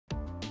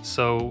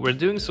So we're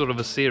doing sort of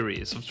a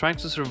series of trying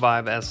to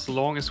survive as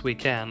long as we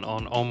can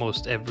on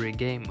almost every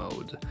game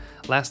mode.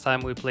 Last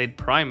time we played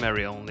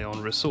primary only on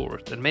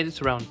resort and made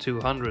it around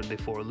 200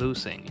 before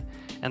losing.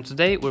 And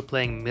today we're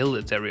playing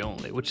military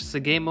only, which is a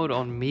game mode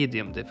on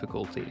medium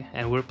difficulty,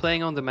 and we're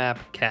playing on the map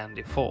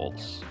Candy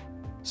Falls.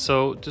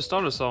 So to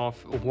start us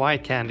off, why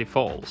Candy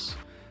Falls?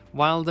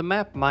 While the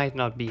map might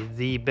not be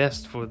the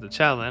best for the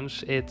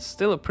challenge, it's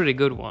still a pretty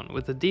good one,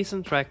 with a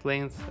decent track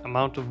length,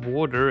 amount of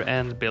water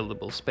and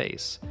buildable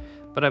space.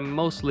 But I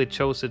mostly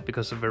chose it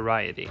because of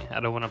variety.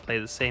 I don't want to play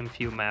the same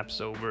few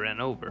maps over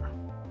and over.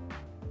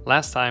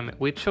 Last time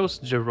we chose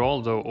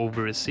Geraldo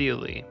over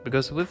Ezili,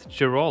 because with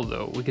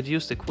Geraldo we could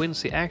use the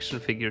Quincy action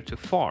figure to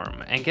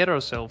farm and get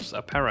ourselves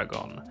a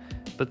Paragon.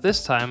 But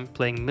this time,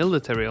 playing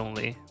military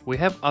only, we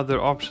have other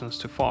options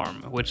to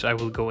farm, which I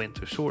will go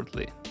into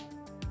shortly.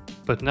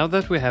 But now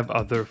that we have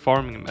other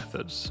farming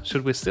methods,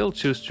 should we still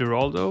choose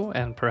Geraldo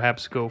and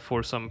perhaps go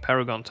for some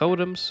Paragon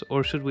totems,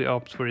 or should we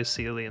opt for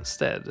Ezili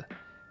instead?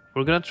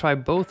 We're gonna try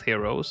both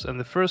heroes, and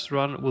the first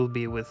run will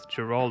be with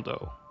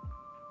Geraldo.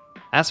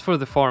 As for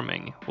the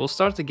farming, we'll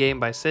start the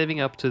game by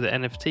saving up to the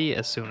NFT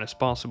as soon as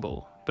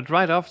possible. But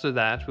right after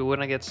that, we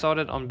wanna get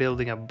started on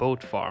building a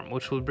boat farm,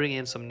 which will bring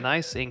in some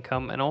nice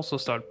income and also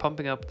start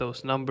pumping up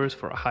those numbers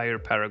for a higher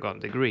Paragon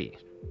degree.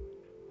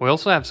 We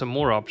also have some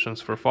more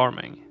options for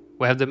farming.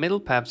 We have the middle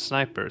path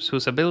snipers,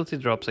 whose ability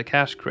drops a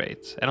cash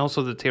crate, and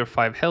also the tier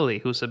 5 heli,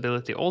 whose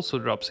ability also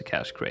drops a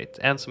cash crate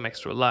and some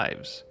extra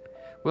lives.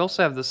 We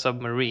also have the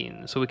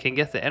submarine, so we can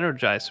get the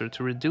energizer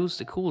to reduce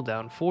the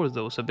cooldown for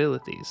those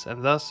abilities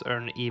and thus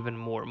earn even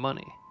more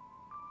money.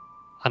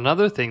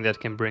 Another thing that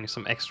can bring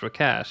some extra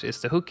cash is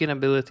the hook-in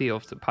ability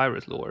of the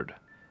Pirate Lord.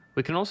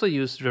 We can also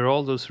use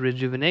Geraldo's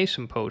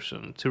rejuvenation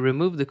potion to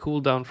remove the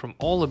cooldown from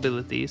all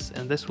abilities,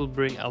 and this will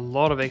bring a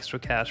lot of extra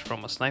cash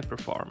from a sniper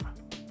farm.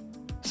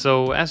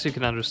 So as you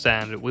can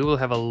understand, we will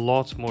have a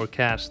lot more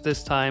cash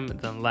this time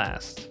than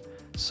last.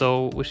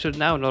 So we should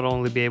now not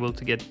only be able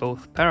to get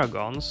both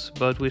Paragons,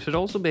 but we should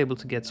also be able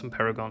to get some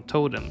Paragon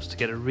totems to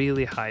get a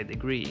really high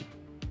degree.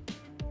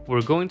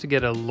 We're going to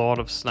get a lot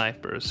of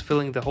snipers,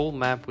 filling the whole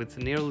map with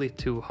nearly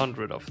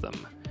 200 of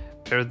them.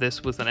 Pair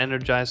this with an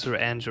Energizer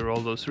and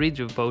Geraldo's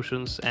rejuve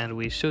potions and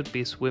we should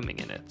be swimming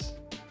in it.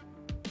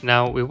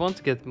 Now we want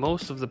to get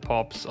most of the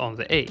pops on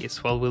the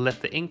ace, while we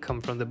let the income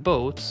from the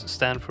boats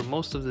stand for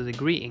most of the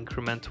degree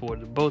increment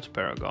toward the boat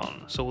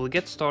Paragon, so we'll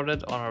get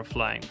started on our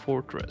flying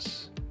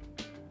fortress.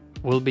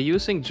 We'll be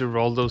using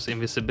Geraldo's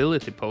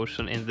invisibility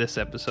potion in this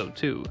episode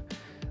too.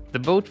 The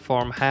boat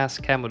farm has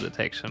camo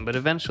detection, but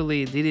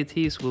eventually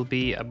DDTs will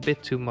be a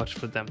bit too much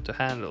for them to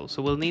handle,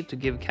 so we'll need to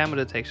give camo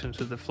detection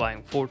to the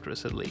flying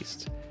fortress at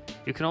least.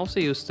 You can also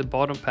use the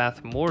bottom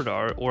path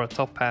Mordar or a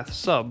top path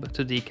sub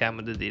to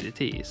decamo the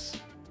DDTs.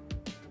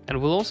 And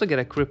we'll also get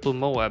a cripple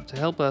moab to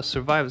help us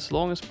survive as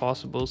long as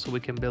possible so we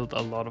can build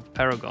a lot of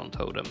Paragon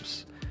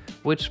totems,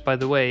 which by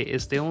the way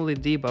is the only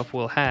debuff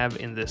we'll have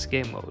in this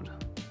game mode.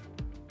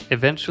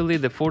 Eventually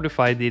the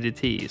fortified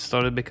DDT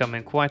started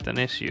becoming quite an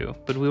issue,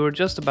 but we were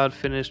just about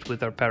finished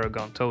with our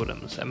Paragon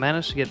totems and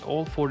managed to get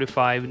all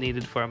 45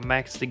 needed for a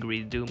max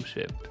degree doom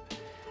ship.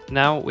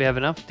 Now we have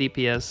enough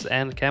DPS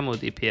and camo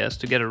DPS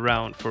to get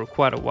around for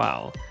quite a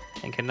while,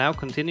 and can now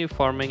continue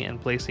farming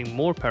and placing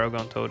more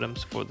Paragon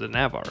totems for the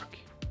Navarch.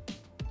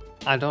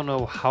 I don't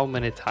know how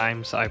many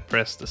times I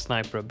pressed the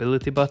sniper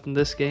ability button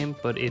this game,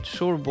 but it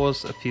sure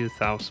was a few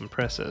thousand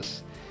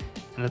presses.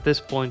 And at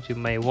this point you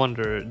may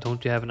wonder,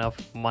 don't you have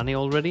enough money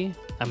already?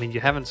 I mean, you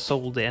haven't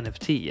sold the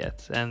NFT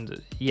yet, and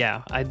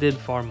yeah, I did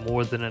farm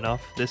more than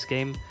enough this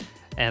game,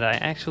 and I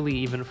actually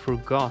even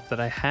forgot that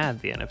I had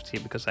the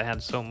NFT because I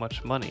had so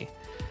much money.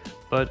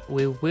 But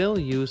we will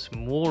use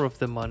more of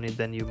the money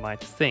than you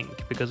might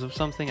think, because of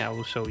something I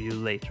will show you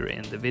later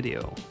in the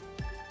video.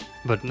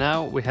 But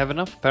now we have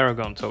enough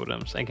Paragon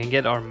totems and can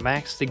get our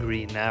max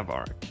degree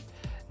Navarch.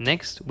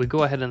 Next, we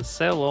go ahead and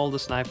sell all the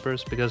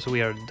snipers because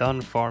we are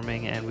done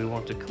farming and we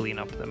want to clean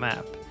up the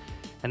map.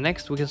 And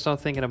next we can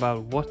start thinking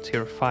about what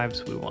tier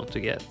 5s we want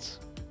to get.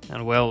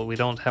 And well, we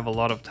don't have a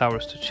lot of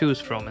towers to choose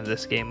from in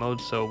this game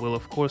mode, so we'll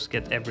of course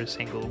get every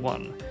single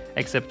one,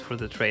 except for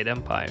the Trade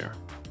Empire.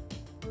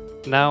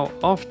 Now,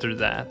 after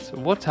that,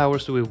 what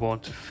towers do we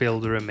want to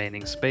fill the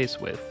remaining space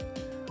with?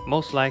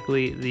 Most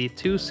likely the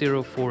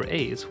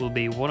 204As will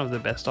be one of the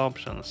best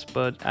options,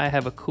 but I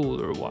have a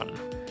cooler one.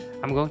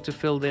 I'm going to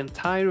fill the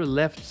entire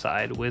left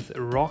side with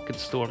Rocket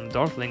Storm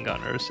Dartling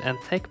Gunners and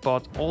tech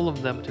bot all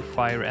of them to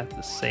fire at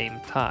the same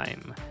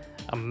time.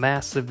 A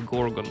massive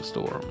Gorgon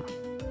Storm.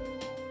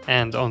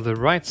 And on the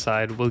right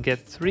side we'll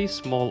get 3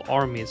 small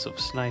armies of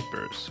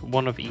snipers,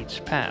 one of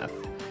each path.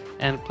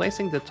 And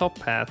placing the top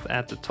path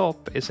at the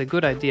top is a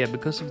good idea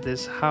because of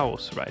this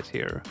house right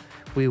here.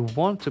 We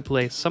want to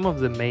place some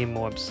of the main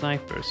moab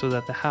snipers so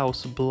that the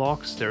house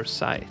blocks their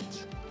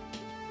sight.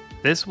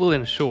 This will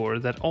ensure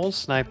that all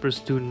snipers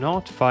do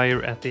not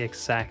fire at the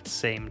exact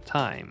same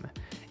time.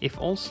 If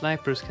all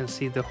snipers can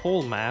see the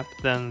whole map,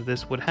 then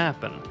this would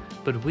happen,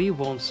 but we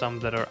want some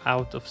that are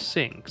out of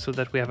sync so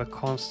that we have a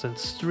constant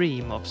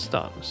stream of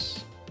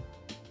stuns.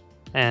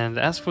 And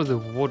as for the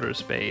water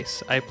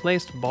space, I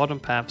placed bottom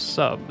path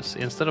subs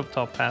instead of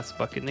top path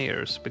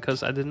buccaneers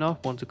because I did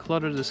not want to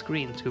clutter the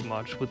screen too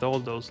much with all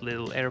those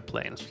little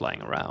airplanes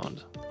flying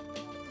around.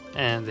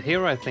 And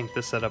here I think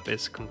the setup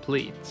is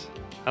complete.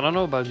 I don't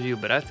know about you,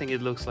 but I think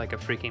it looks like a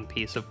freaking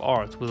piece of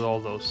art with all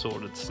those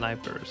sworded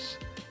snipers.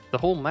 The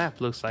whole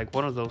map looks like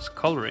one of those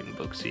coloring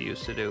books you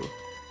used to do.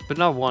 But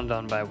not one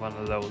done by one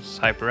of those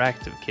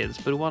hyperactive kids,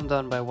 but one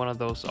done by one of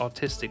those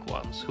autistic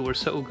ones who were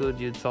so good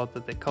you'd thought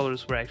that the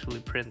colors were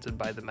actually printed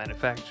by the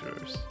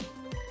manufacturers.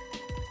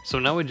 So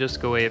now we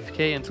just go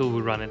AFK until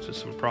we run into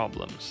some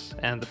problems,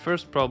 and the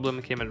first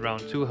problem came at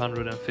round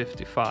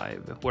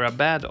 255, where a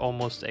bad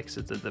almost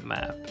exited the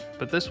map,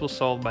 but this was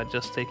solved by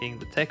just taking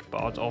the tech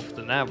bot off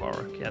the nav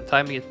arc and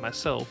timing it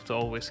myself to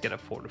always get a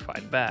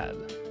fortified bad.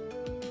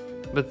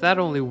 But that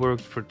only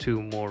worked for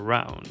 2 more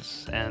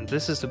rounds, and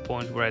this is the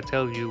point where I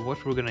tell you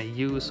what we're gonna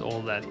use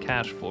all that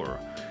cash for.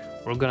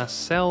 We're gonna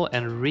sell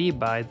and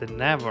rebuy the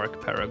Navark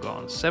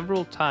Paragon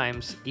several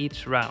times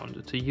each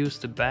round to use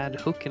the bad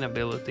hooking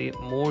ability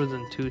more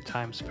than 2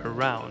 times per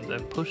round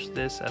and push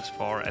this as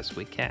far as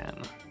we can.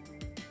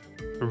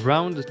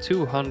 Round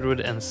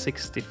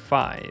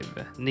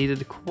 265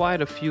 needed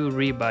quite a few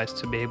rebuys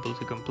to be able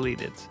to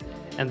complete it,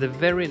 and the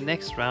very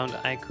next round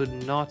I could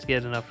not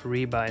get enough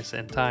rebuys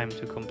in time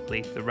to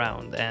complete the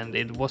round, and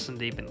it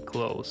wasn't even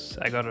close.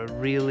 I got a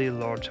really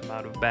large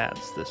amount of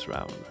bads this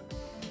round.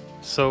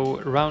 So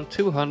round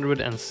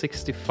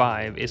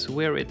 265 is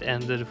where it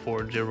ended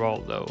for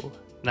Geraldo.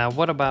 Now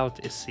what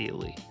about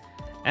Ezili?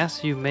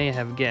 As you may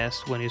have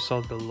guessed when you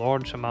saw the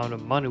large amount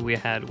of money we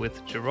had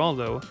with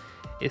Geraldo,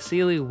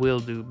 Ezili will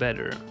do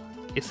better.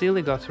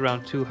 Ezili got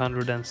around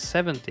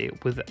 270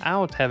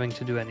 without having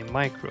to do any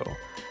micro,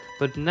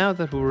 but now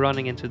that we're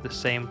running into the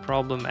same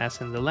problem as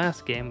in the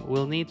last game,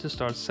 we'll need to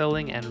start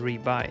selling and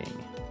rebuying.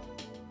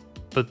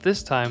 But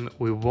this time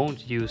we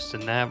won't use the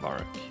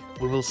Navark.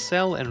 We will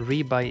sell and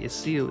rebuy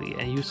Ezili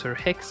and use her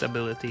Hex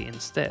ability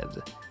instead.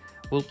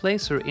 We'll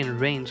place her in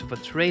range of a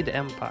trade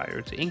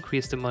empire to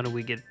increase the money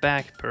we get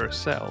back per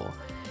sell,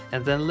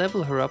 and then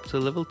level her up to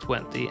level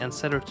 20 and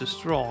set her to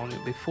strong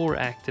before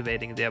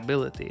activating the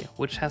ability,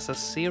 which has a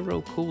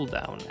 0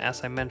 cooldown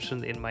as I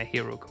mentioned in my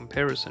hero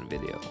comparison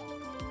video.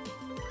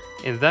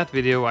 In that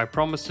video I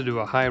promised to do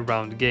a high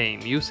round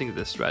game using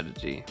this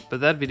strategy, but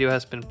that video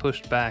has been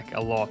pushed back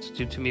a lot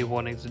due to me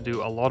wanting to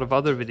do a lot of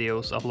other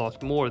videos a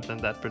lot more than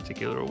that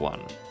particular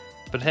one.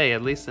 But hey,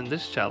 at least in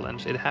this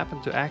challenge it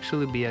happened to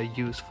actually be a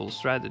useful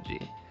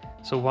strategy.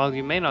 So while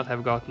you may not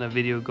have gotten a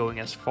video going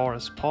as far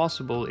as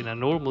possible in a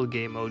normal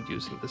game mode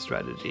using the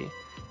strategy,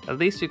 at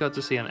least you got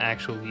to see an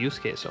actual use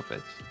case of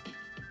it.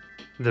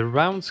 The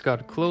rounds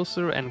got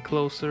closer and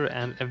closer,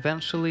 and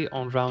eventually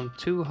on round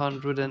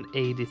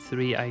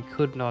 283 I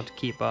could not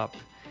keep up,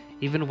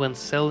 even when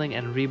selling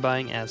and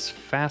rebuying as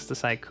fast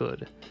as I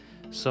could.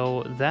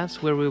 So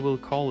that's where we will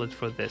call it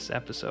for this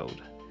episode.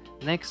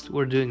 Next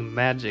we're doing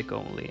magic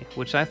only,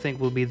 which I think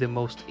will be the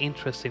most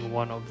interesting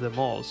one of them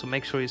all, so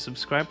make sure you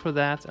subscribe for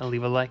that and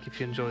leave a like if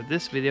you enjoyed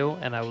this video,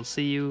 and I will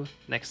see you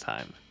next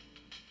time.